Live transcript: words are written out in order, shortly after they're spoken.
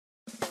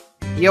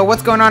Yo,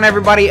 what's going on,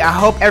 everybody? I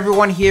hope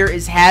everyone here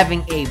is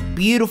having a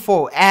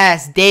beautiful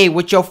ass day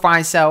with your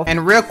fine self.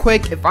 And real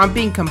quick, if I'm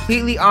being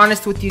completely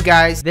honest with you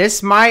guys,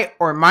 this might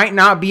or might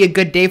not be a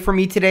good day for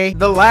me today.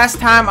 The last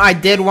time I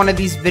did one of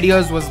these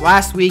videos was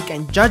last week,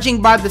 and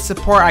judging by the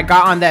support I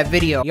got on that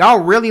video, y'all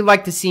really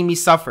like to see me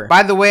suffer.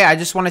 By the way, I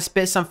just want to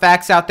spit some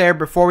facts out there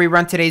before we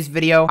run today's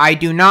video. I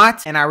do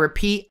not, and I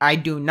repeat, I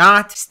do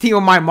not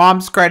steal my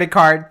mom's credit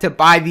card to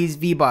buy these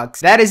V-Bucks.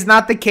 That is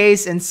not the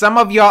case, and some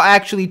of y'all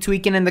actually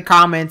tweaking in the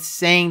comments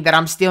saying that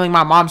I'm stealing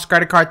my mom's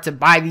credit card to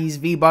buy these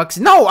V-Bucks.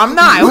 No, I'm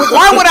not.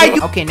 Why would I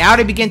do? Okay, now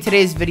to begin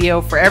today's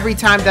video, for every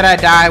time that I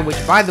die, which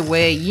by the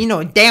way, you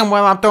know damn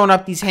well I'm throwing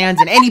up these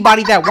hands and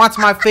anybody that wants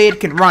my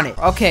fade can run it.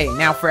 Okay,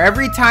 now for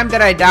every time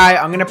that I die,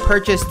 I'm gonna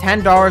purchase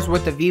 $10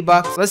 worth of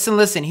V-Bucks.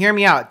 Listen, hear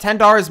me out.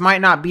 $10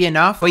 might not be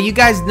enough, but you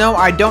guys know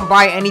I don't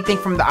buy anything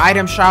from the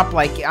item shop.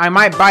 Like, I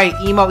might buy an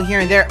emote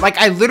here and there. Like,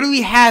 I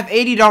literally have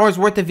 $80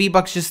 worth of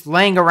V-Bucks just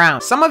laying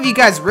around. Some of you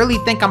guys really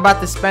think I'm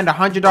about to spend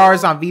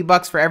 $100 on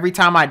V-Bucks for every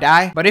time I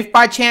die, but if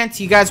by chance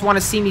you guys want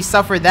to see me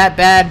suffer that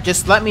bad,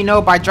 just let me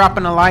know by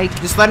dropping a like.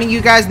 Just letting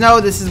you guys know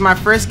this is my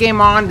first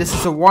game on. This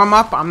is a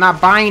warm-up. I'm not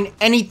buying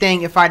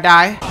anything if I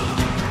die.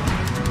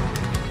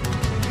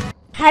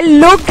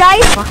 Hello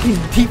guys. Fucking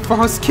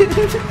default skin.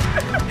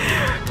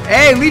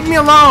 Hey, leave me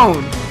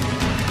alone,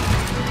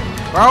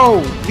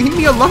 bro. Leave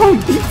me alone,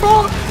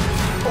 default.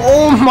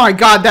 Oh my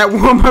god, that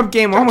warm-up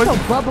game almost.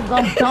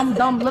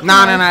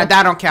 Nah,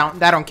 that don't count.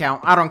 That don't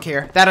count. I don't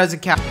care. That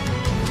doesn't count.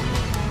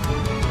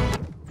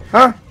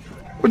 Huh?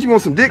 What, you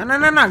want some dick?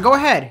 No, go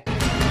ahead.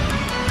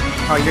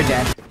 Oh, you're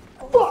dead.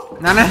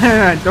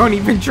 No, don't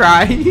even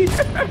try.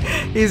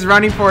 He's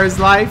running for his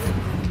life.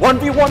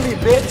 1v1 me,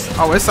 bitch.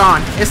 Oh, it's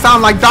on. It's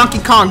on like Donkey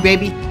Kong,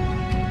 baby.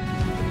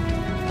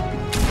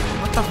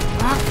 What the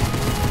fuck?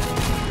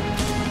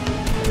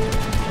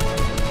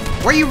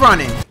 Where you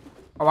running?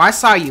 Oh, I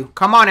saw you.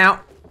 Come on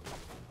out.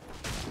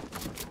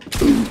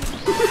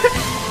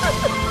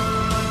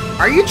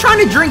 Are you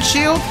trying to drink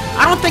shield?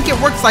 I don't think it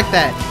works like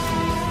that.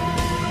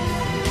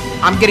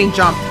 I'm getting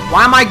jumped.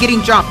 Why am I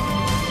getting jumped?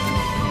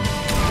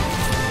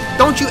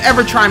 Don't you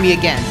ever try me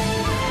again.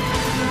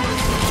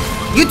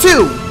 You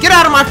too! Get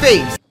out of my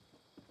face!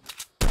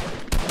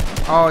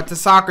 Oh, it's a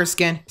soccer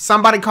skin.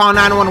 Somebody call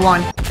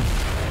 911.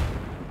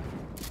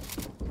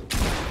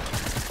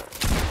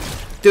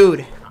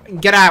 Dude,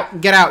 get out,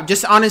 get out.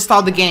 Just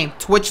uninstall the game.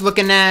 Twitch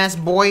looking ass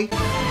boy.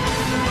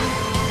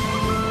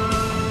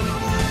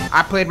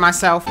 I played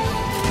myself.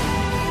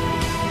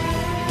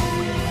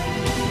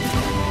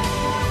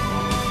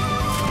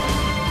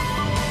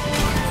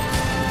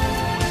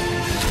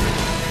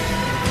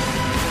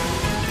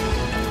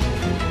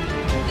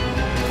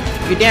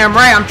 You're damn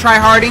right, I'm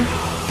tryharding.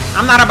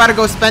 I'm not about to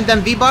go spend them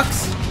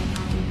V-Bucks.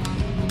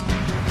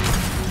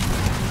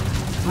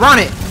 Run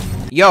it.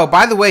 Yo,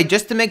 by the way,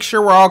 just to make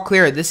sure we're all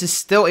clear, this is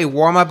still a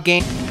warm-up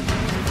game.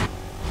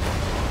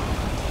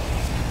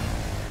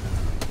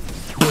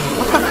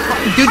 What the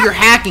fuck? Dude, you're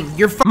hacking.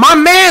 My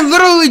man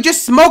literally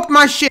just smoked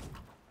my shit. Dude,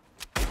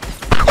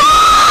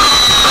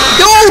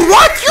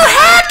 what? You're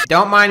hacking?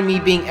 Don't mind me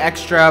being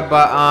extra,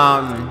 but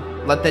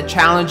let the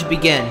challenge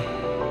begin.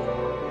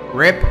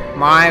 Rip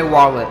my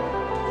wallet.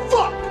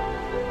 Fuck.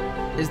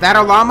 Is that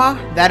a llama?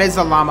 That is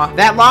a llama.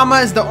 That llama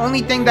is the only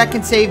thing that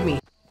can save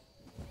me.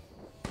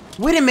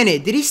 Wait a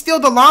minute, did he steal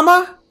the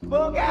llama?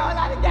 Wow,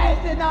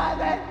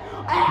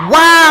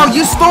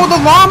 you stole the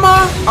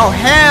llama? Oh,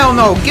 hell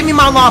no. Give me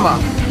my llama.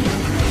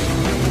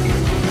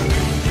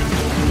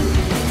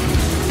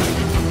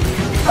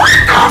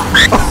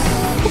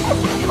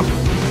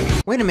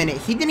 Wait a minute,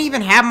 he didn't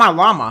even have my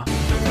llama.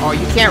 Oh,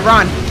 you can't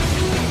run.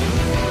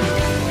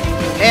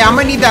 Hey, I'm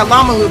gonna need that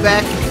llama loot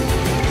back.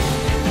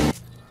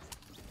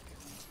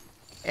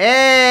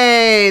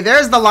 Hey,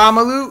 there's the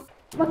llama loot.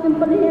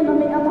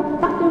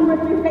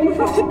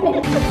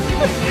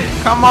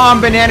 Come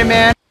on, banana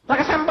man.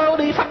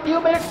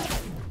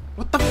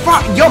 What the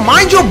fuck? Yo,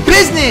 mind your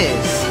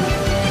business.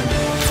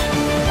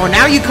 Oh,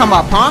 now you come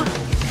up, huh?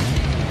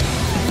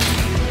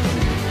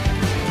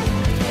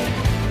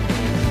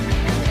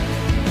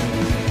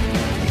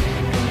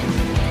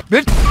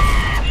 Bitch.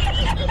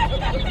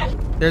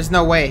 There's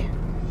no way.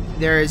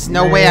 There is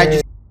no way I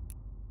just...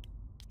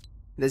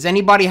 Does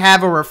anybody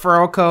have a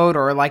referral code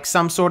or like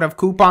some sort of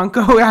coupon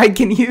code I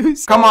can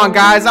use? Come on,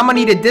 guys. I'm gonna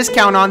need a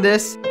discount on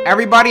this.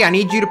 Everybody, I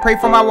need you to pray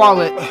for my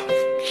wallet.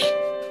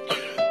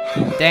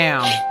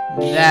 Damn.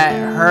 That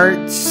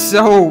hurts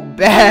so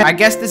bad. I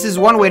guess this is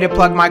one way to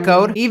plug my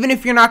code. Even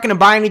if you're not gonna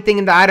buy anything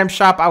in the item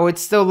shop, I would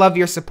still love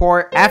your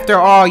support. After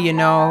all, you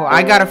know,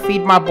 I gotta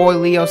feed my boy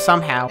Leo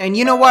somehow. And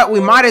you know what? We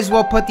might as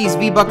well put these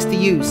V-Bucks to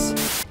use.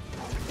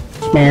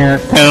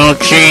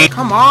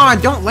 Come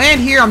on, don't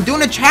land here. I'm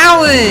doing a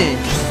challenge.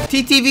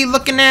 TTV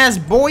looking ass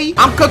boy.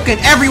 I'm cooking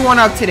everyone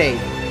up today.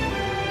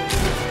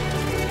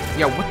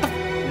 Yo, what the?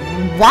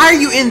 Why are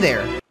you in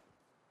there?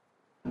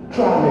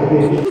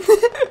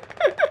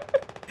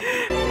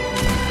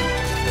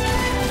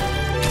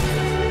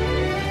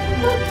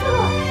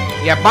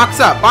 Yeah, box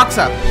up, box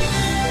up.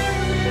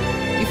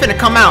 You finna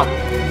come out.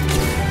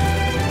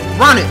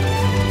 Run it.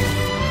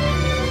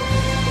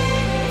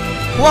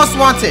 Who else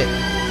wants it?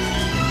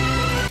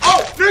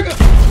 Oh, nigga!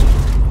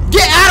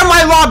 Get out of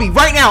my lobby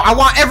right now. I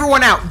want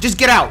everyone out. Just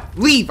get out.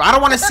 Leave. I don't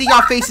want to see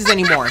y'all faces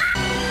anymore.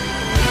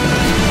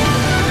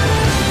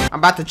 I'm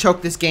about to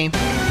choke this game.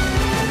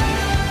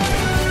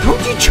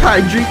 Don't you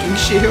try drinking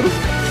shield.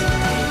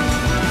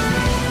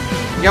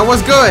 Yo,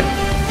 what's good?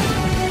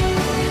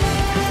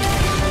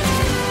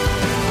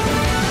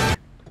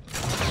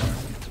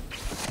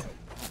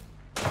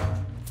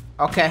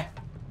 Okay.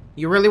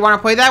 You really want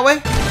to play that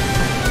way?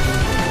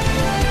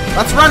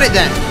 Let's run it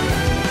then.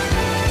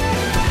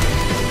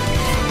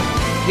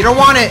 You don't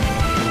want it.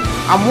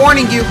 I'm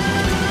warning you.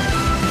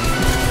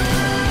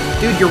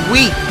 Dude, you're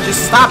weak.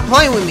 Just stop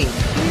playing with me.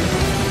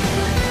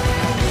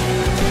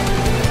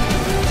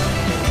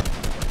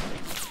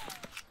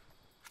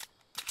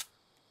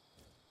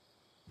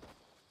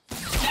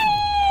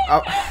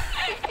 Oh.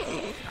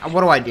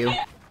 What do I do?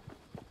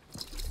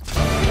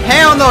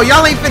 Hell no,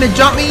 y'all ain't finna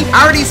jump me.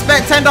 I already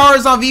spent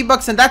 $10 on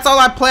V-Bucks and that's all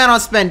I plan on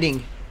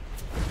spending.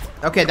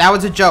 Okay, that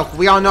was a joke.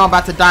 We all know I'm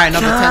about to die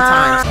another 10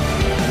 times.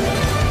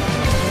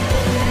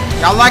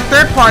 Y'all like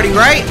third party,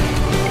 right?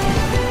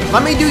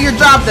 Let me do your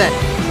job then.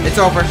 It's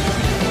over.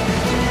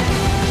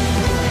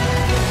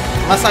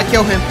 Unless I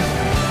kill him.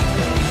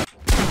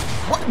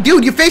 What?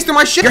 Dude, you faced through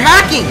my shit. You're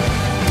hacking.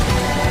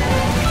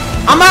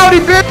 I'm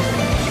outie, bitch.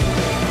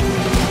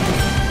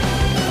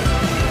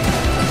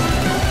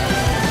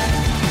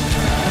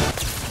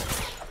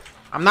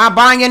 I'm not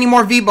buying any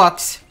more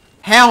V-Bucks.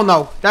 Hell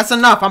no. That's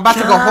enough. I'm about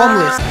to go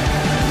homeless.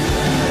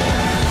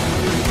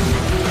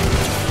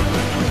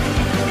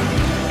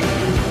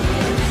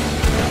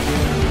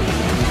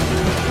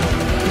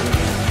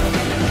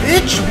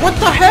 Bitch, what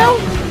the hell?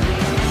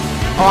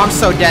 Oh, I'm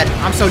so dead.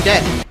 I'm so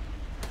dead.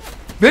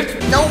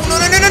 Bitch! No, no,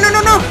 no, no, no, no,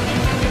 no, no.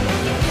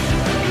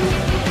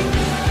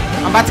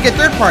 I'm about to get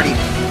third party.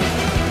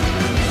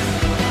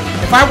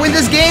 If I win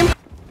this game,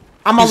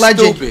 I'm a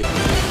legend. Stupid.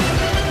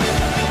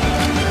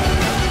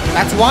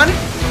 That's one.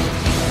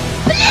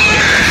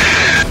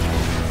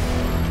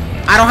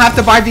 I don't have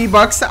to buy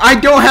V-Bucks. I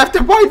don't have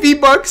to buy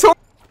V-Bucks.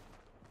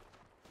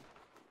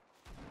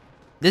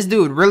 This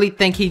dude really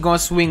think he gonna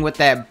swing with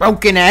that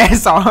broken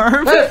ass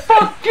arm. Hey,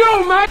 fuck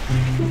you, man!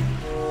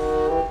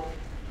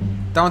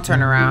 Don't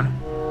turn around.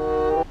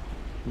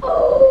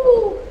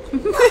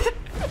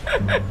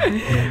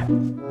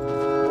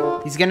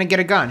 He's gonna get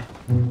a gun.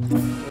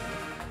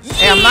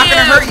 Hey, I'm not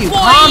gonna hurt you.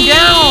 Calm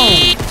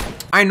down.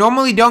 I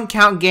normally don't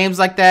count games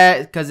like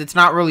that because it's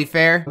not really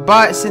fair.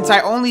 But since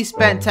I only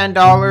spent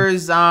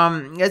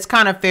 $10, it's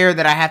kind of fair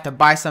that I have to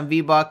buy some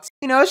V-Bucks.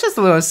 You know, it's just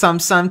a little some,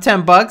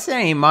 10 bucks. It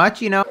ain't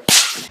much, you know.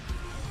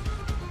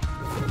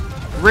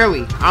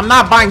 Really, I'm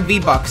not buying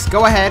V-Bucks.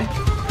 Go ahead.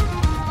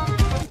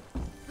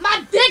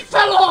 My dick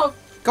fell off!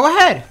 Go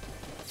ahead.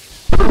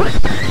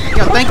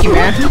 Yo, thank you,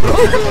 man.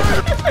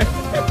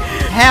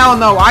 Hell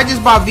no, I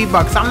just bought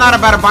V-Bucks. I'm not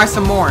about to buy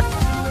some more.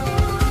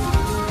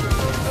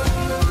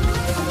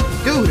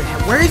 Dude,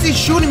 where is he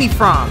shooting me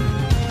from?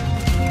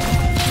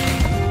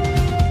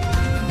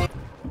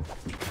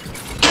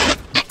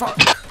 Fuck.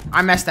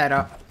 I messed that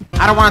up.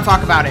 I don't want to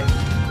talk about it.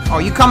 Oh,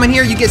 you come in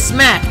here, you get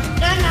smacked.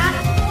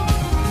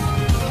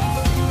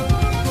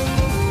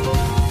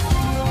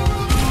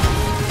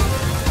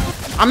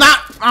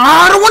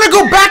 I don't want to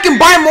go back and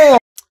buy more.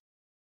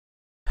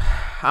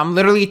 I'm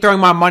literally throwing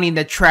my money in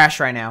the trash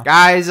right now.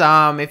 Guys,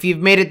 if you've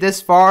made it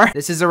this far,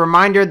 this is a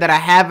reminder that I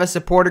have a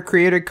supporter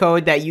creator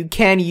code that you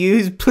can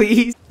use,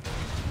 please.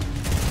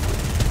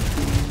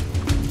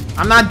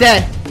 I'm not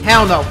dead.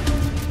 Hell no.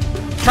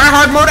 Try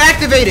hard mode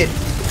activated.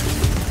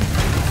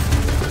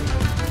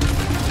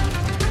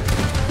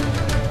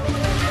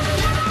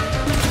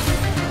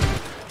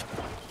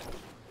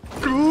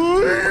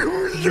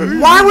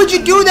 Why would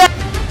you do that?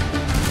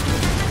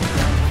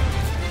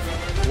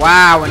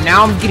 Wow, and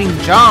now I'm getting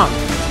jumped.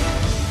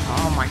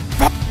 Oh my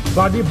fuck.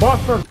 Bloody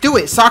bastard. Do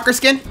it, soccer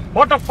skin.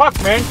 What the fuck,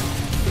 man?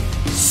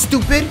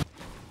 Stupid.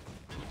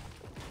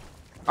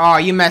 Oh,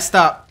 you messed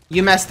up.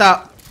 You messed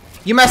up.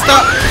 You messed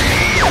up.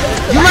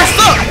 You messed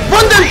up.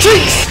 Run them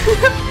cheeks.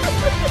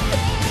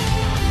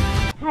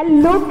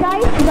 Hello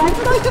guys,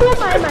 welcome to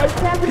my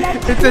Minecraft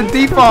Let's It's a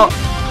default.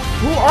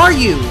 Who are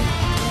you?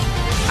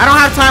 I don't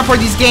have time for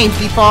these games,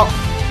 default.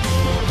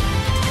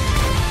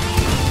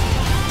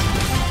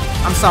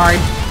 I'm sorry.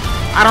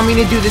 I don't mean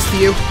to do this to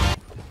you.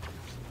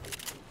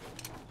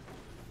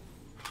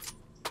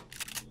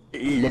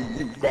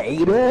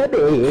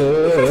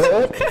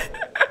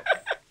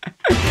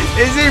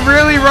 Is he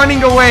really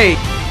running away?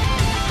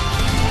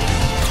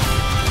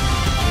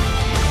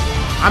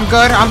 I'm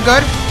good, I'm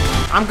good.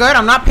 I'm good,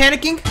 I'm not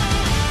panicking.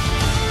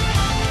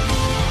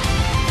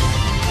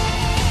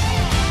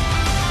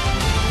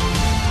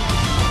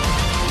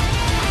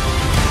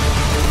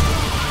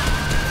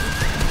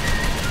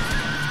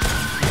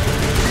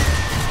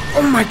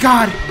 Oh my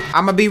god.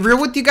 I'm gonna be real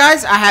with you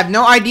guys. I have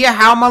no idea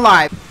how I'm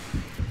alive.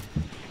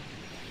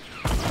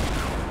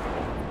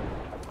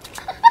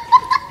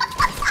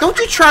 Don't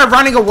you try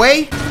running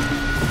away.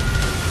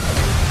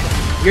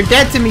 You're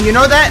dead to me, you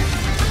know that?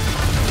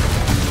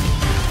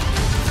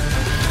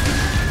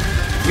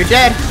 You're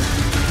dead.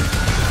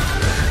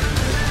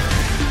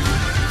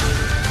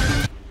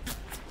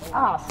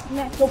 Ah,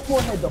 smack your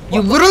forehead the fuck.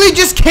 You literally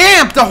just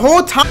camped the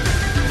whole time.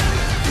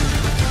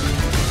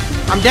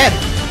 I'm dead.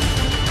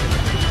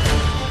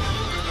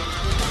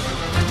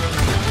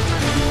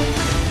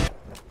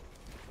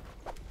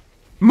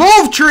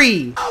 Move,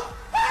 tree!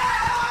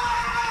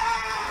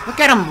 Look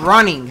at him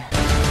running.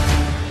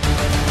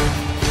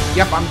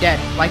 Yep, I'm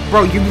dead. Like,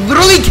 bro, you're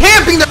literally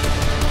camping the...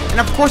 And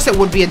of course it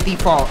would be a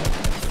default.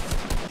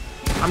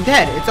 I'm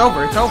dead. It's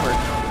over. It's over.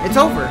 It's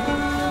over.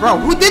 Bro,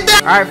 who did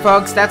that? Alright,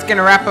 folks, that's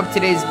gonna wrap up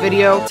today's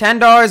video.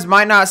 $10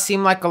 might not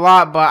seem like a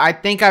lot, but I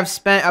think I've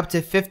spent up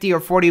to 50 or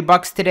 40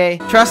 bucks today.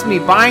 Trust me,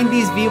 buying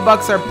these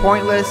V-Bucks are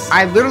pointless.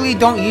 I literally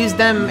don't use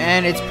them,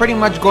 and it's pretty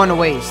much going to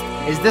waste.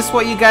 Is this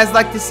what you guys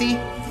like to see?